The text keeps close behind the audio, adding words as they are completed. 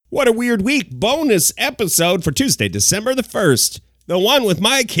What a Weird Week bonus episode for Tuesday, December the 1st. The one with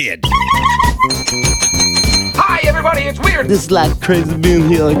my kid. Hi, everybody, it's Weird. This is like crazy being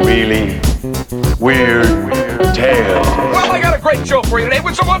here. Like Really weird tales. Well, I got a great show for you today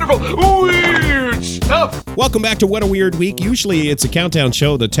with some wonderful weird stuff. Welcome back to What a Weird Week. Usually it's a countdown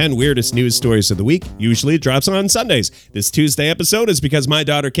show, the 10 weirdest news stories of the week. Usually it drops on Sundays. This Tuesday episode is because my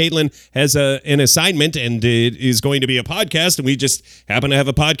daughter Caitlin has an assignment and it is going to be a podcast, and we just happen to have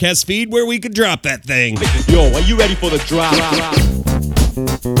a podcast feed where we could drop that thing. Yo, are you ready for the drop?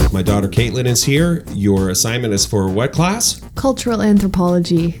 My daughter Caitlin is here. Your assignment is for what class? Cultural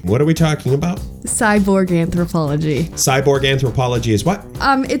anthropology. What are we talking about? Cyborg anthropology. Cyborg anthropology is what?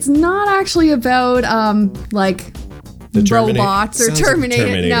 It's not actually about like robots or Sounds like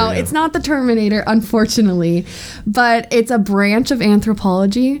Terminator. No, yeah. it's not the Terminator, unfortunately. But it's a branch of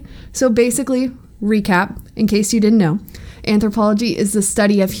anthropology. So basically, recap, in case you didn't know, anthropology is the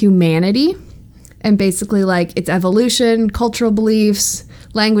study of humanity. And basically, like, its evolution, cultural beliefs,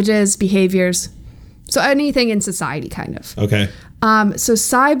 languages, behaviors. So anything in society, kind of. Okay. So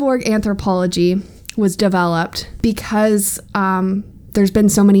cyborg anthropology was developed because there's been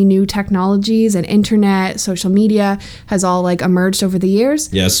so many new technologies, and internet, social media has all like emerged over the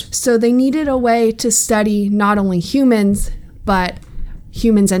years. Yes. So they needed a way to study not only humans, but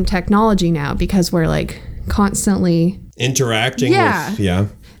humans and technology now, because we're like constantly Interacting with, yeah.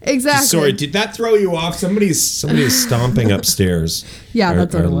 Exactly. Sorry, did that throw you off? Somebody's stomping upstairs. Yeah,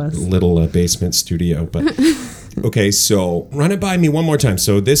 that's what it was. Little basement studio, but okay. So run it by me one more time.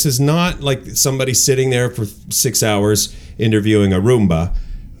 So this is not like somebody sitting there for 6 hours interviewing a Roomba.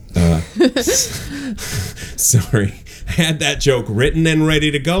 Sorry, I had that joke written and ready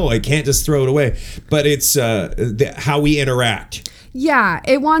to go. I can't just throw it away. But it's how we interact. Yeah,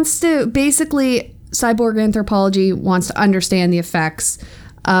 it wants to basically, cyborg anthropology wants to understand the effects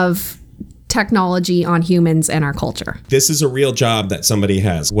of technology on humans and our culture. This is a real job that somebody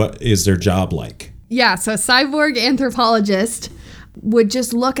has. What is their job like? Yeah, so a cyborg anthropologist would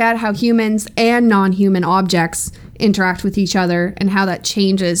just look at how humans and non-human objects interact with each other and how that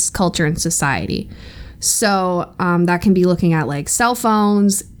changes culture and society. So that can be looking at like cell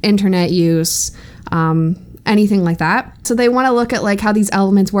phones, internet use, anything like that. So they want to look at like how these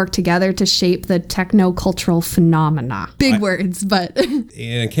elements work together to shape the techno-cultural phenomena. Big words, but...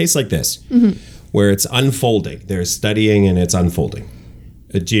 In a case like this, where it's unfolding, they're studying and it's unfolding.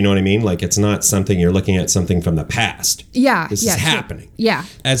 Do you know what I mean? Like, it's not something you're looking at something from the past. Yeah. This is happening. Yeah.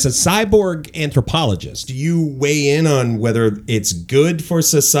 As a cyborg anthropologist, do you weigh in on whether it's good for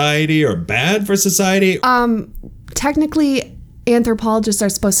society or bad for society? Technically, anthropologists are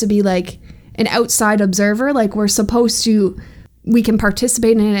supposed to be like an outside observer. Like, we can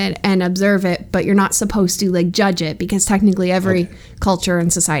participate in it and observe it, but you're not supposed to like judge it, because technically every culture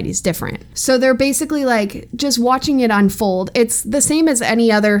and society is different. So they're basically like just watching it unfold. It's the same as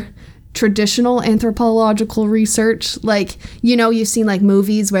any other traditional anthropological research. Like, you know, you've seen like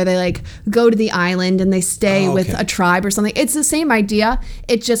movies where they like go to the island and they stay with a tribe or something. It's the same idea.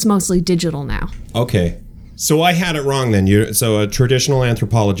 It's just mostly digital now. Okay. So I had it wrong then. So a traditional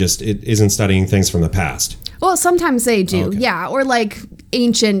anthropologist isn't studying things from the past. Well, sometimes they do, yeah, or like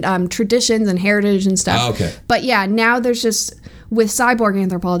ancient traditions and heritage and stuff. Okay. But yeah, now there's just, with cyborg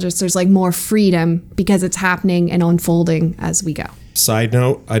anthropologists, there's like more freedom because it's happening and unfolding as we go. Side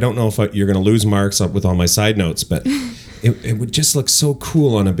note, I don't know if you're going to lose marks up with all my side notes, but it would just look so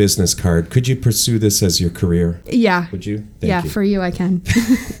cool on a business card. Could you pursue this as your career? Yeah. Would you? Thank you. For you, I can.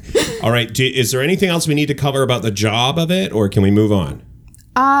 All right. Is there anything else we need to cover about the job of it, or can we move on?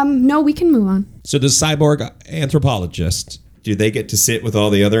 No, we can move on. So the cyborg anthropologists, do they get to sit with all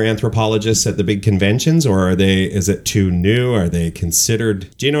the other anthropologists at the big conventions, or is it too new? Are they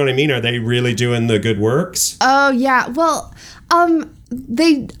considered, do you know what I mean? Are they really doing the good works? Oh, yeah. Well,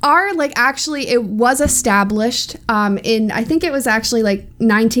 they are like, actually, it was established I think it was actually like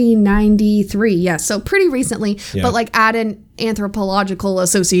 1993. Yeah, so pretty recently, but like at an anthropological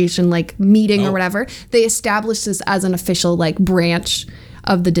association like meeting or whatever, they established this as an official like branch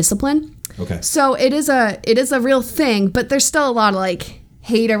of the discipline. Okay. So it is a real thing, but there's still a lot of like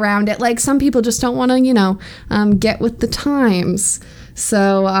hate around it. Like, some people just don't want to, get with the times.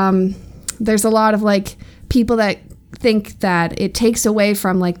 So there's a lot of like people that think that it takes away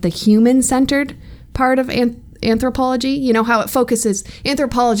from like the human-centered part of anthropology. You know how it focuses,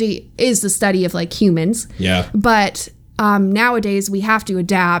 anthropology is the study of like humans. Yeah. But nowadays we have to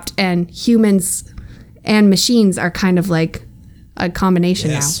adapt, and humans and machines are kind of like a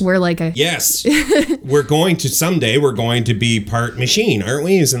combination Yes. now. We're like a Yes. we're going to be part machine, aren't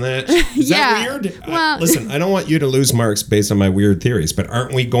we? Isn't that, is that Yeah. weird? Well- Listen, I don't want you to lose marks based on my weird theories, but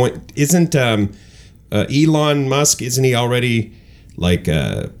aren't we going, isn't Elon Musk, isn't he already like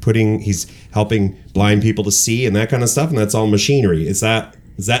he's helping blind people to see and that kind of stuff, and that's all machinery. Is that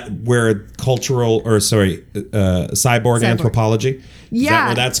where cyborg anthropology? Is that Yeah.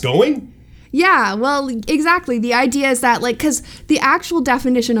 where that's going? Yeah, well, exactly. The idea is that, like, because the actual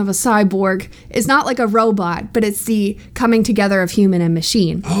definition of a cyborg is not like a robot, but it's the coming together of human and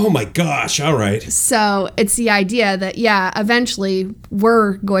machine. Oh my gosh, all right. So it's the idea that, yeah, eventually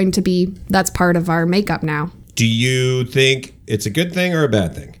we're going to be, that's part of our makeup now. Do you think it's a good thing or a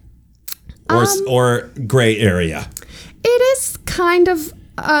bad thing? Or gray area? It is kind of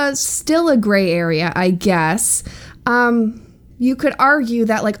still a gray area, I guess. You could argue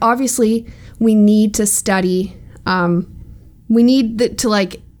that, like, obviously we need to study,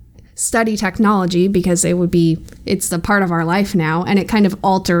 study technology because it's the part of our life now, and it kind of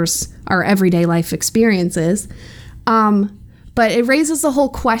alters our everyday life experiences. But it raises the whole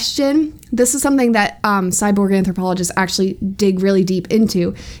question. This is something that cyborg anthropologists actually dig really deep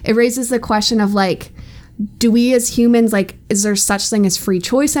into. It raises the question of, like, do we as humans, like, is there such thing as free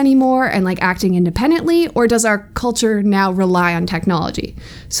choice anymore and, like, acting independently? Or does our culture now rely on technology?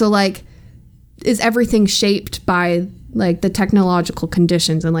 So, like, is everything shaped by, like, the technological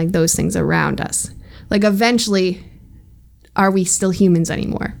conditions and, like, those things around us? Like, eventually, are we still humans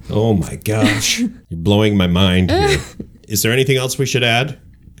anymore? Oh my gosh. You're blowing my mind here. Is there anything else we should add?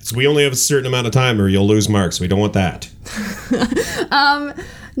 Because we only have a certain amount of time or you'll lose marks. We don't want that.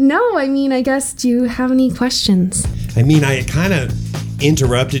 No, I mean, I guess, do you have any questions? I mean, I kind of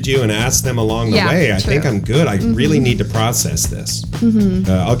interrupted you and asked them along the Yeah, way. I true. think I'm good. I really need to process this.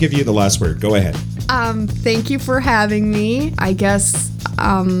 I'll give you the last word. Go ahead. Thank you for having me. I guess,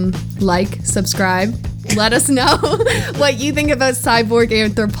 like, subscribe. Let us know what you think about cyborg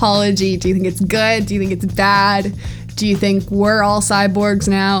anthropology. Do you think it's good? Do you think it's bad? Do you think we're all cyborgs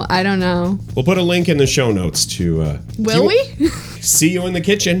now? I don't know. We'll put a link in the show notes to... Will we? See you in the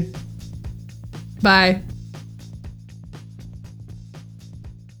kitchen. Bye.